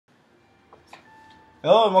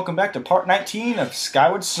Hello and welcome back to part 19 of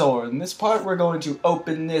Skyward Sword. In this part we're going to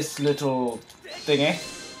open this little thingy.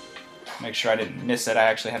 Make sure I didn't miss it, I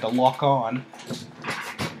actually had to lock on.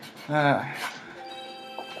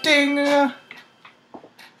 Ding!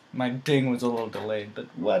 My ding was a little delayed, but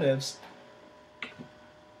whatevs.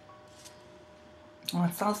 Oh,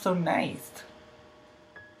 it smells so nice.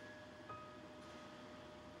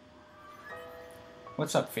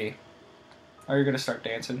 What's up, Fee? Are you gonna start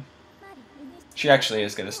dancing? She actually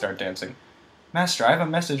is gonna start dancing. Master, I have a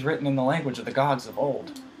message written in the language of the gods of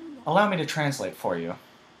old. Allow me to translate for you.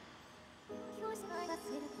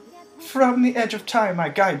 From the edge of time I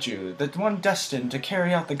guide you, the one destined to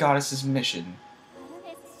carry out the goddess's mission.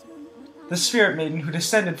 The spirit maiden who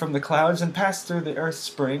descended from the clouds and passed through the earth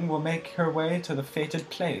spring will make her way to the fated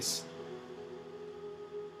place.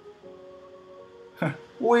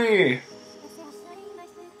 Whee!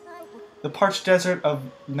 The parched desert of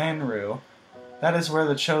Nanru. That is where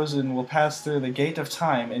the chosen will pass through the gate of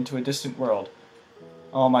time into a distant world.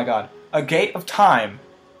 Oh my god. A gate of time!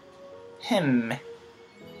 The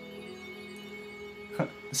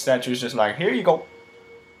statue's just like, here you go.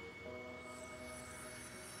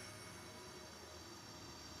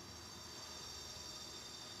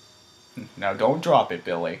 Now don't drop it,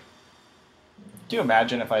 Billy. Do you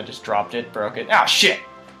imagine if I just dropped it, broke it? Ah, shit!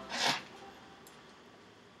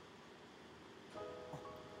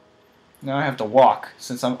 Now I have to walk,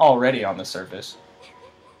 since I'm already on the surface.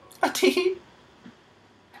 That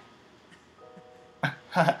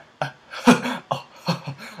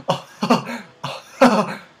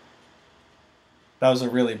was a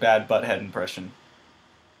really bad butthead impression.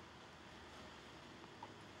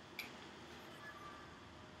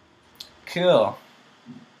 Cool.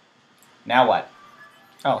 Now what?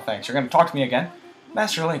 Oh, thanks. You're going to talk to me again?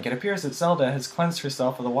 Master Link, it appears that Zelda has cleansed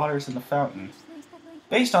herself of the waters in the fountain.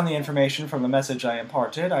 Based on the information from the message I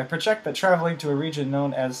imparted, I project that traveling to a region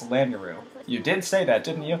known as Lanyaru. You did say that,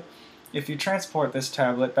 didn't you? If you transport this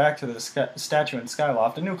tablet back to the statue in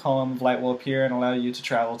Skyloft, a new column of light will appear and allow you to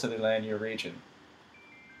travel to the Lanyaru region.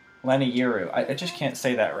 Lanyaru. I just can't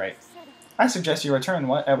say that right. I suggest you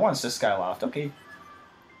return at once to Skyloft, okay?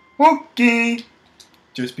 Okay!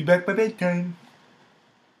 Just be back by bedtime.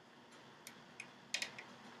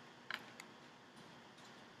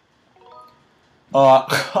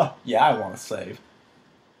 Yeah, I want to save.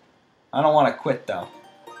 I don't want to quit, though.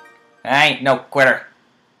 I ain't no quitter.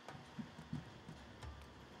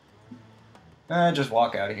 Just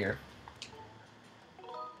walk out of here.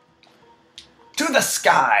 To the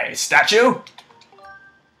sky, statue!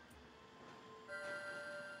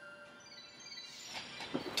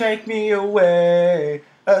 Take me away,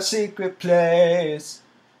 a secret place.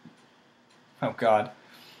 Oh, God.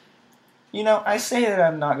 You know, I say that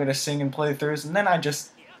I'm not going to sing in playthroughs, and then I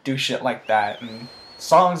just do shit like that, and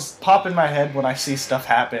songs pop in my head when I see stuff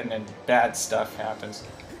happen, and bad stuff happens.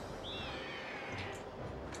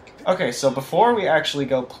 Okay, so before we actually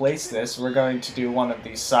go place this, we're going to do one of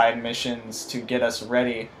these side missions to get us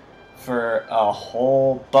ready for a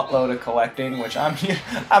whole buttload of collecting, which I'm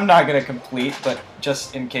not going to complete, but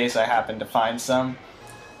just in case I happen to find some,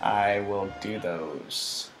 I will do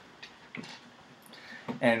those.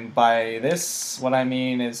 And by this, what I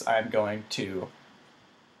mean is I'm going to...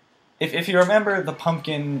 If you remember the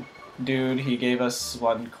pumpkin dude, he gave us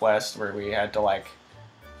one quest where we had to, like...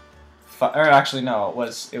 Or actually, no,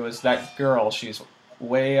 it was that girl. She's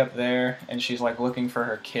way up there, and she's, like, looking for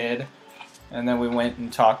her kid. And then we went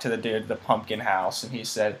and talked to the dude at the pumpkin house, and he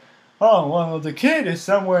said, oh, well, the kid is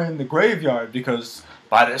somewhere in the graveyard because...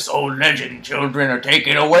 By this old legend, children are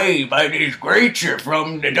taken away by this creature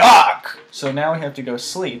from the dark. So now we have to go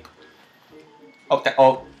sleep.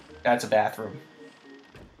 Oh, that's a bathroom.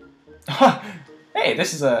 Hey,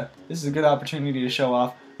 this is a good opportunity to show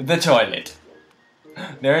off the toilet.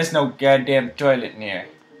 There is no goddamn toilet in here.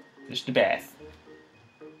 Just a bath.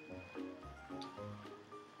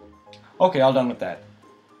 Okay, all done with that.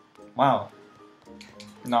 Wow.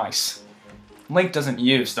 Nice. Link doesn't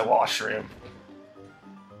use the washroom.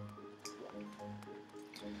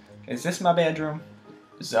 Is this my bedroom?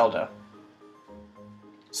 Zelda.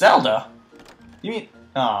 Zelda? You mean...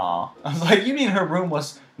 Aw. I was like, you mean her room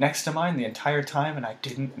was next to mine the entire time and I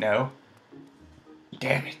didn't know?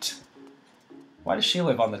 Damn it. Why does she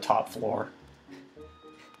live on the top floor?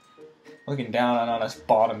 Looking down on us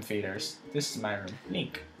bottom feeders. This is my room.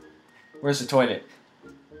 Link. Where's the toilet?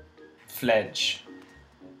 Fledge.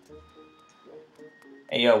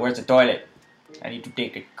 Hey yo, where's the toilet? I need to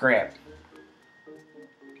take a crap.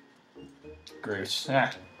 Gross.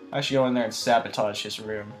 I should go in there and sabotage his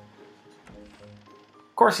room.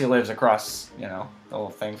 Of course he lives across, you know, the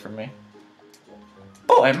whole thing from me.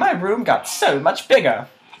 Boy, my room got so much bigger!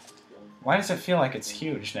 Why does it feel like it's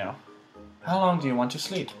huge now? How long do you want to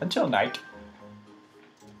sleep? Until night.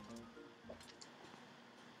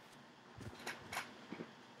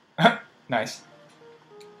 Nice.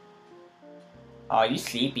 Oh, you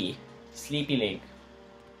sleepy. Sleepy Link.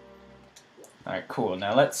 Alright, cool.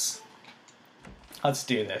 Now let's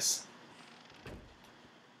do this.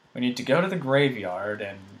 We need to go to the graveyard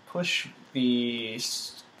and push the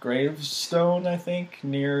gravestone, I think,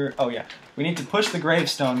 near... Oh, yeah. We need to push the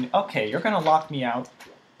gravestone... Okay, you're gonna lock me out.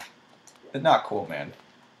 Not cool, man.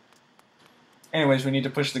 Anyways, we need to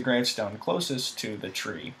push the gravestone closest to the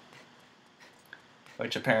tree.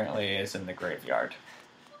 Which apparently is in the graveyard.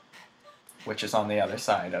 Which is on the other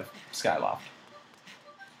side of Skyloft.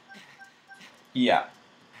 Yeah.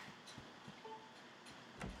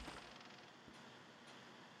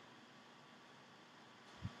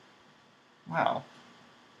 Wow.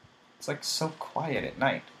 It's like so quiet at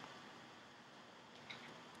night.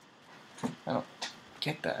 I don't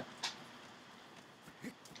get that.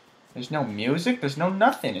 There's no music, there's no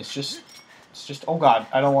nothing. It's just oh god,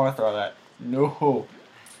 I don't want to throw that. No.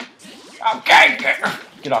 Okay,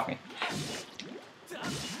 get off me.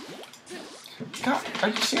 God, are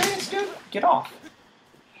you serious, dude? Get off.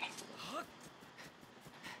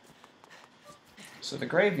 So the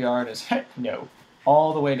graveyard is, no,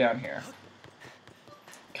 all the way down here.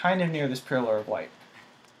 Kind of near this pillar of light.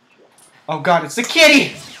 Oh god, it's the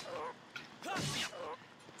kitty!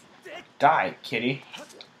 Die, kitty.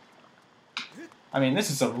 I mean, this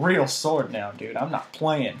is a real sword now, dude. I'm not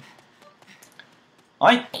playing.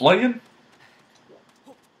 I ain't playing.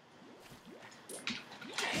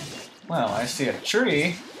 Well, I see a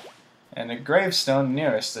tree and a gravestone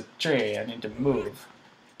nearest the tree. I need to move.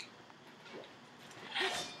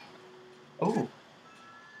 Oh.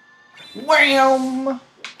 Wham!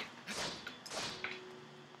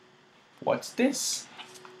 What's this?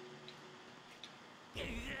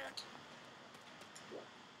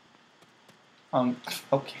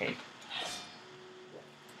 Okay.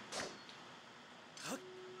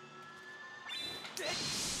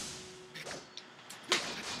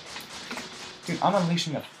 Dude, I'm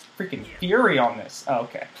unleashing a freaking fury on this. Oh,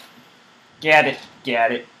 okay. Get it.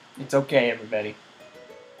 Get it. It's okay, everybody.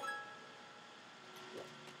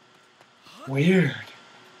 Weird.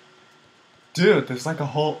 Dude, there's like a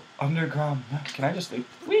whole underground... Can I just leave?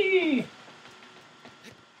 Whee!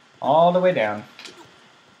 All the way down.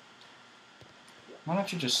 Why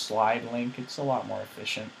don't you just slide, Link? It's a lot more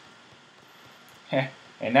efficient. Heh.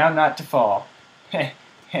 And now not to fall. Heh.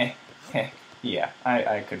 Heh. Heh. Yeah,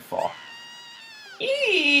 I could fall.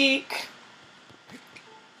 Eek!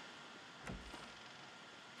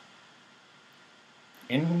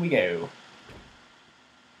 In we go.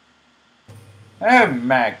 Oh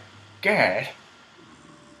my god.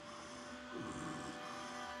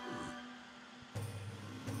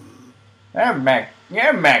 Oh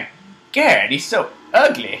my god, he's so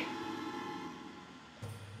ugly.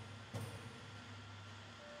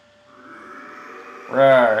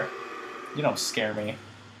 Roar. You don't scare me.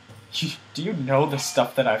 Do you know the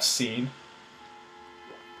stuff that I've seen?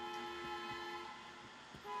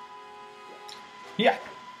 Yeah.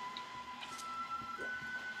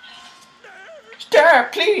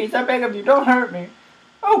 Stop, please, I beg of you, don't hurt me.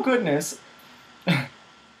 Oh, goodness.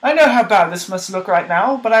 I know how bad this must look right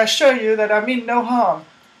now, but I assure you that I mean no harm.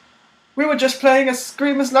 We were just playing a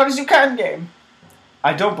scream as loud as you can game.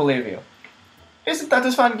 I don't believe you. Isn't that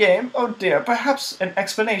a fun game? Oh dear, perhaps an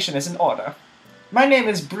explanation is in order. My name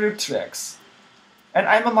is Brutrex, and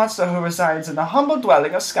I'm a monster who resides in the humble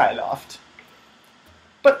dwelling of Skyloft.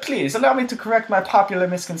 But please, allow me to correct my popular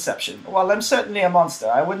misconception. While I'm certainly a monster,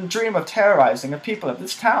 I wouldn't dream of terrorizing the people of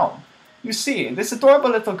this town. You see, this adorable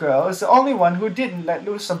little girl is the only one who didn't let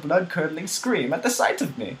loose a blood-curdling scream at the sight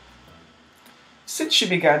of me. Since she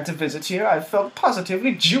began to visit here, I've felt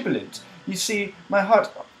positively jubilant. You see, my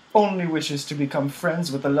heart only wishes to become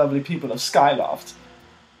friends with the lovely people of Skyloft.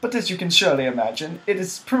 But as you can surely imagine, it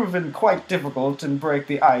is proven quite difficult to break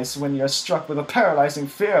the ice when you're struck with a paralyzing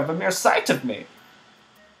fear of a mere sight of me.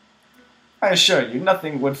 I assure you,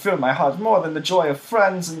 nothing would fill my heart more than the joy of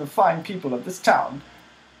friends and the fine people of this town.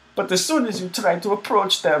 But as soon as you try to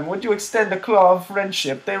approach them, when you extend a claw of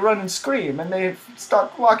friendship, they run and scream, and they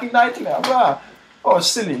start walking nightmare. Rah! Oh,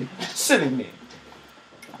 silly, silly me.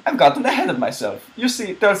 I've gotten ahead of myself. You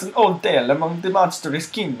see, there's an old tale among the monstrous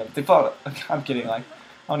kin of the forest. I'm kidding, like,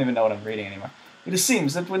 I don't even know what I'm reading anymore. It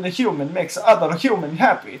seems that when the human makes other human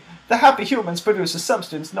happy, the happy humans produce a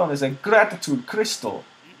substance known as a gratitude crystal.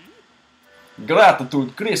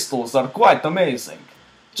 Gratitude crystals are quite amazing.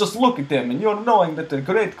 Just look at them, and you're knowing that the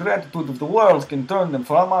great gratitude of the world can turn them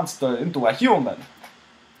from a monster into a human.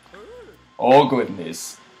 Oh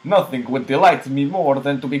goodness, nothing would delight me more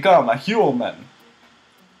than to become a human.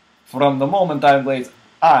 From the moment I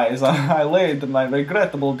laid my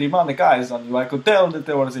regrettable demonic eyes on you, I could tell that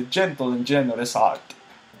there was a gentle and generous heart.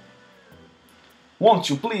 Won't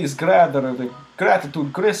you please gather the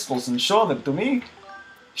gratitude crystals and show them to me?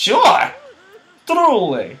 Sure!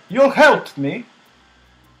 Truly, you helped me.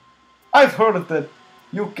 I've heard that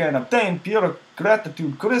you can obtain pure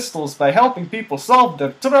gratitude crystals by helping people solve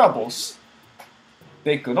their troubles.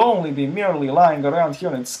 They could only be merely lying around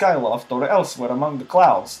here in Skyloft or elsewhere among the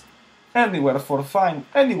clouds. Anywhere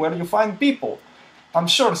you find people. I'm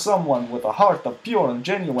sure someone with a heart of pure and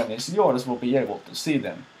genuine as yours will be able to see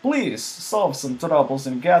them. Please, solve some troubles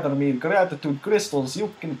and gather me gratitude crystals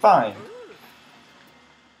you can find.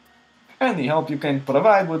 Any help you can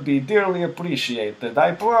provide would be dearly appreciated.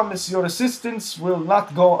 I promise your assistance will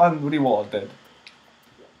not go unrewarded.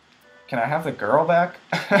 Can I have the girl back?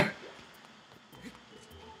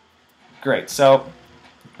 Great, so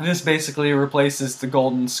this basically replaces the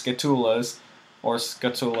golden scatulas, or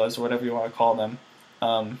scatulas, whatever you want to call them,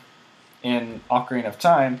 in Ocarina of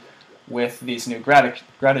Time with these new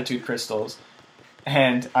gratitude crystals.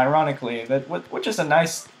 And ironically, which is a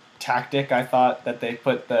nice tactic, I thought, that they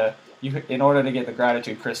put in order to get the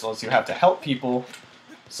gratitude crystals, you have to help people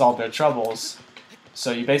solve their troubles.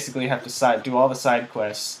 So you basically have to do all the side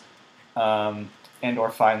quests, and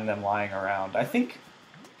or find them lying around. I think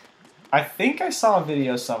I saw a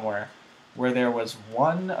video somewhere where there was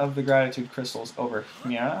one of the gratitude crystals over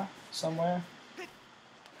here somewhere.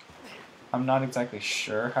 I'm not exactly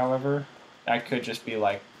sure, however. I could just be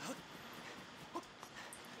like...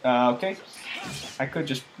 okay. I could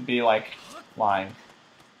just be like, lying.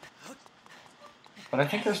 But I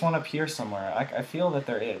think there's one up here somewhere. I feel that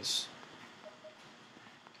there is.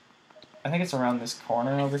 I think it's around this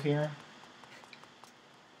corner over here.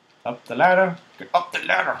 Up the ladder. Get up the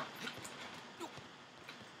ladder.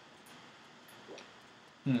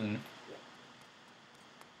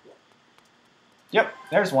 Yep,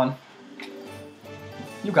 there's one.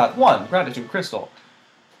 You got one gratitude crystal.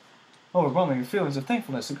 Overwhelming feelings of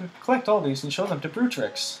thankfulness. Collect all these and show them to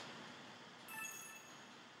Brutrix.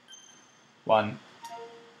 1.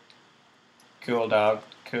 Cool, dog.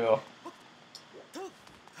 Cool.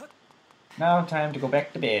 Now time to go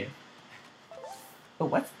back to bed. Oh,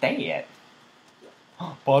 what's that?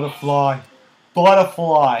 Butterfly.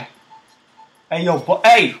 Butterfly. Hey, yo,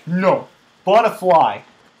 hey, no. Butterfly.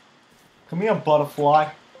 Come here, butterfly.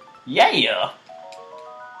 Yeah.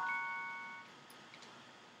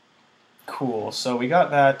 Cool, so we got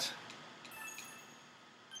that.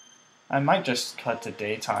 I might just cut to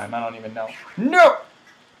daytime, I don't even know. No!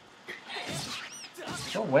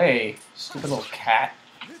 Go away, stupid little cat.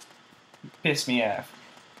 You piss me off.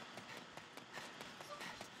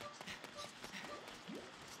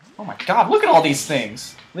 Oh my god, look at all these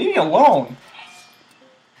things! Leave me alone!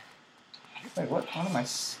 Wait, what am I...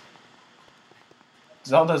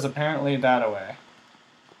 Zelda's apparently that away.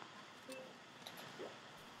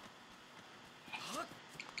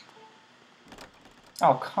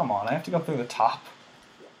 Oh, come on, I have to go through the top.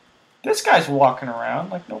 This guy's walking around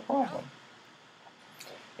like no problem.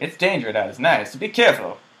 It's dangerous out at night, so be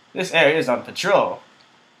careful. This area is on patrol.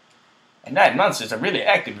 At night, monsters are really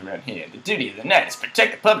active around here. The duty of the night is to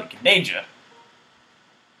protect the public in danger.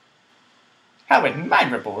 How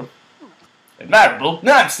admirable. Admirable?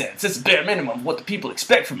 Nonsense! It's the bare minimum of what the people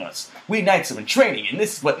expect from us. We knights are in training, and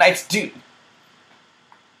this is what knights do.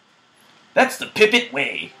 That's the Pipit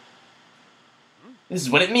way. This is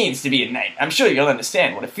what it means to be a knight. I'm sure you'll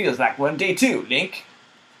understand what it feels like one day too, Link.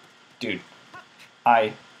 Dude,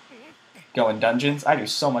 I go in dungeons. I do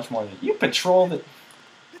so much more than you patrol the...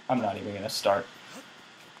 I'm not even gonna start.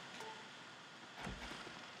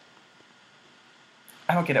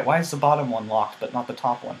 I don't get it. Why is the bottom one locked but not the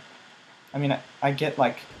top one? I mean, I get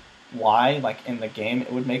like why, like in the game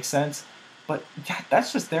it would make sense, but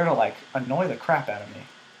that's just there to like annoy the crap out of me.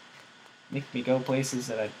 Make me go places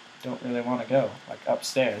that I don't really want to go, like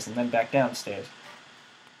upstairs and then back downstairs.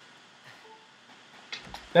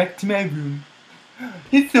 Back to my room.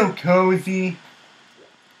 It's so cozy.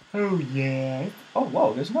 Oh yeah. Oh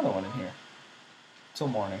whoa, there's another one in here. Till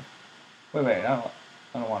morning. Wait, I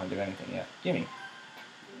don't want to do anything yet. Gimme.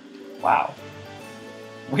 Wow.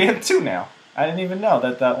 We have 2 now. I didn't even know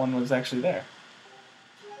that that one was actually there.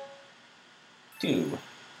 2.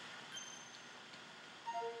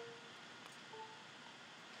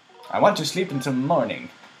 I want to sleep until morning.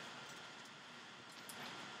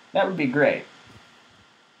 That would be great.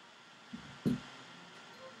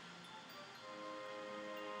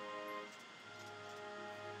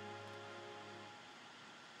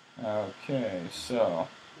 Okay, so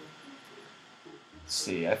let's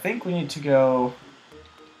see. I think we need to go.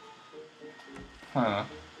 Huh.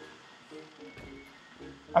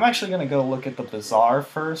 I'm actually gonna go look at the Bazaar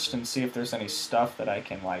first and see if there's any stuff that I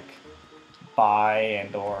can like buy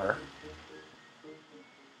and or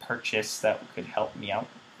purchase that could help me out.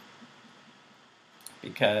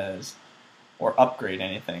 Because, or upgrade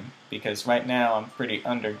anything. Because right now I'm pretty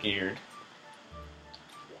undergeared.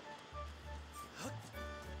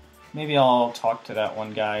 Maybe I'll talk to that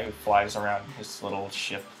one guy who flies around his little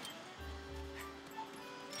ship.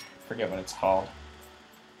 Forget what it's called.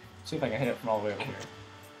 See if I can hit it from all the way over here.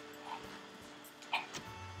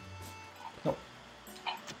 Nope.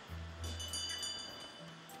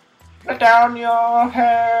 Let down your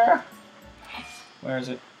hair! Where is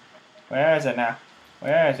it? Where is it now?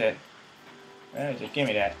 Where is it? Where is it? Give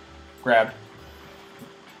me that. Grab.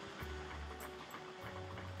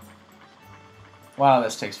 Wow,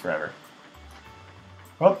 this takes forever.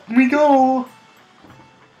 Up we go!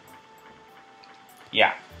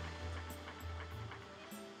 Yeah.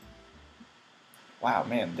 Wow,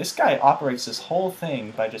 man, this guy operates this whole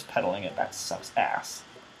thing by just pedaling it. That sucks ass.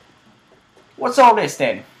 What's all this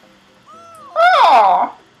then?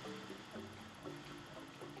 Ah!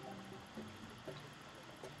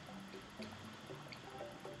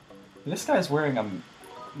 This guy's wearing a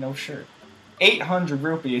no shirt. 800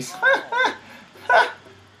 rupees.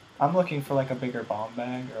 I'm looking for like a bigger bomb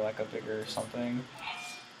bag or like a bigger something.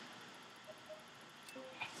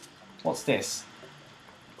 What's this?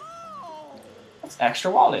 That's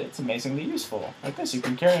extra wallet. It's amazingly useful. Like this, you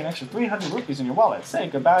can carry an extra 300 rupees in your wallet. Say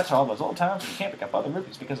goodbye to all those old times when you can't pick up other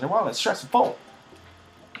rupees because their wallet's stressed and full.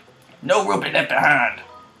 No rupee left behind.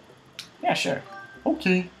 Yeah, sure.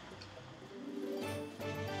 Okay.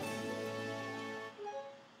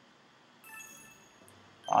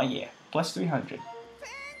 Oh yeah, plus 300.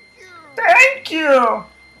 Thank you!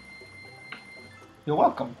 You're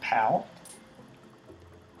welcome, pal.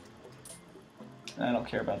 I don't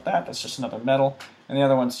care about that, that's just another medal. And the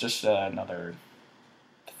other one's just another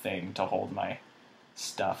thing to hold my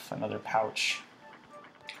stuff, another pouch.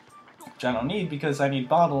 Which I don't need because I need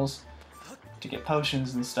bottles to get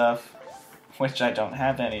potions and stuff, which I don't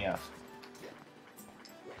have any of.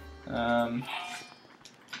 Now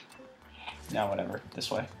whatever,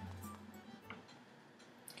 this way.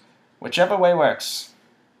 Whichever way works.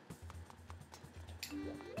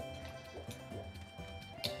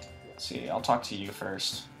 Let's see, I'll talk to you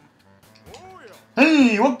first.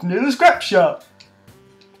 Hey, welcome to the scrap shop!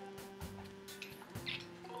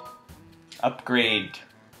 Upgrade.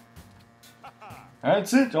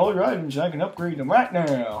 That's it, all your items, I can upgrade them right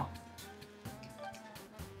now.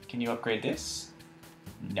 Can you upgrade this?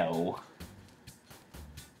 No.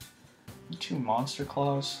 2 monster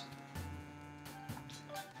claws?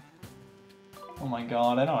 Oh my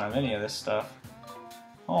god, I don't have any of this stuff.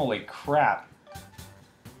 Holy crap.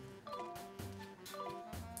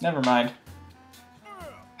 Never mind.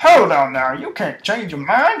 Hold on now, you can't change your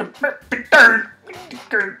mind.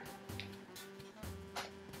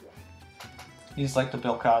 He's like the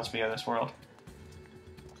Bill Cosby of this world.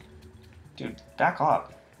 Dude, back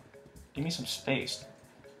up. Give me some space.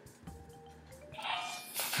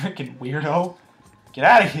 Freaking weirdo. Get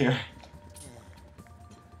out of here.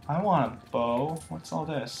 I want a bow. What's all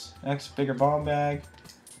this? Next, bigger bomb bag.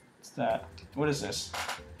 What's that? What is this?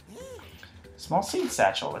 Small seed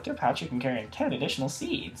satchel. With your pouch, you can carry 10 additional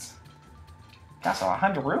seeds. That's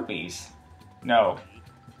 100 rupees. No.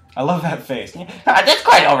 I love that face. That's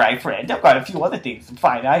quite alright, friend. I've got a few other things and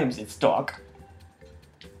fine items in stock.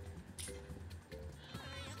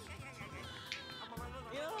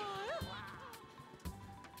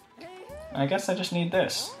 I guess I just need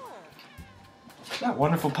this. That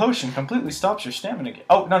wonderful potion completely stops your stamina.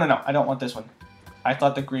 Oh, no, no, no. I don't want this one. I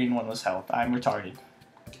thought the green one was health. I'm retarded.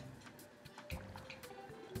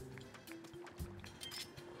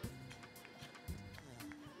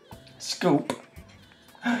 Scoop.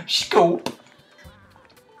 Scoop.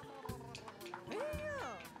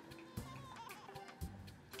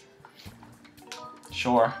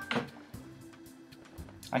 Sure.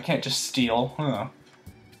 I can't just steal, huh?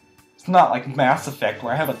 It's not like Mass Effect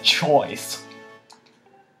where I have a choice.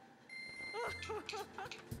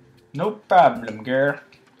 No problem, girl.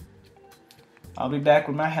 I'll be back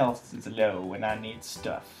when my health is low and I need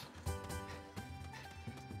stuff.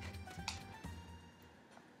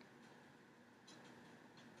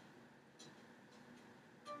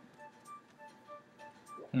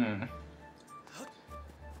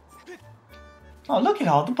 Oh, look at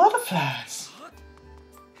all the butterflies.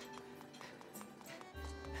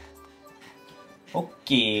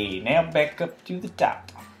 Okay, now back up to the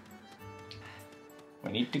top.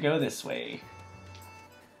 We need to go this way.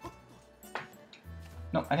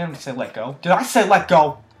 No, I didn't say let go. Did I say let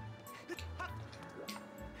go?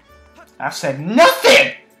 I said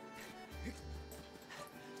nothing!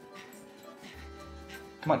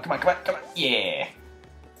 Come on, come on, come on, come on. Yeah.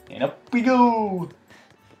 And up we go.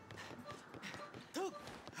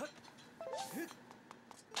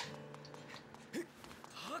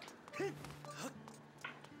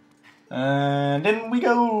 And in we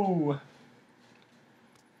go.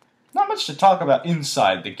 Not much to talk about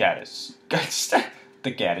inside the goddess. The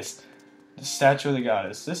statue of the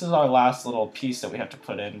goddess. This is our last little piece that we have to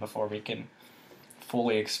put in before we can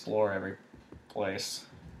fully explore every place.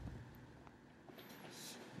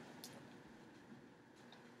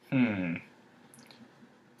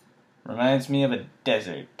 Reminds me of a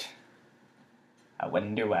desert. I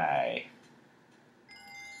wonder why.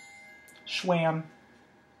 Schwam.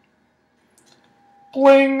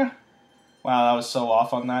 Bling! Wow, that was so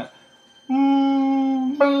off on that.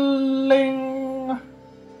 Bling!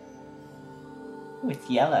 Ooh, it's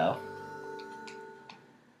yellow.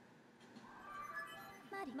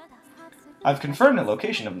 I've confirmed the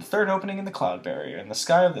location of the third opening in the cloud barrier in the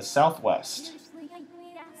sky of the southwest.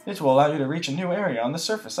 It will allow you to reach a new area on the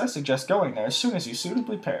surface. I suggest going there as soon as you're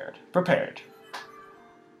suitably prepared.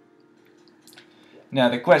 Now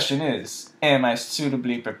the question is, am I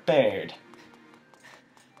suitably prepared?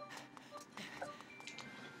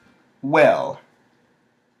 Well,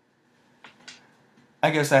 I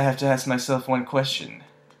guess I have to ask myself one question.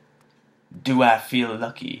 Do I feel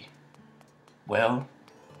lucky? Well,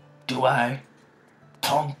 do I?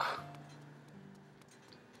 Tonk.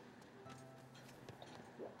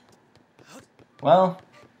 Well,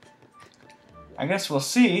 I guess we'll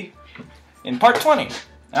see in part 20.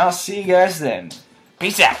 I'll see you guys then.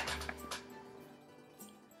 Peace out.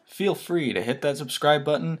 Feel free to hit that subscribe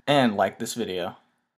button and like this video.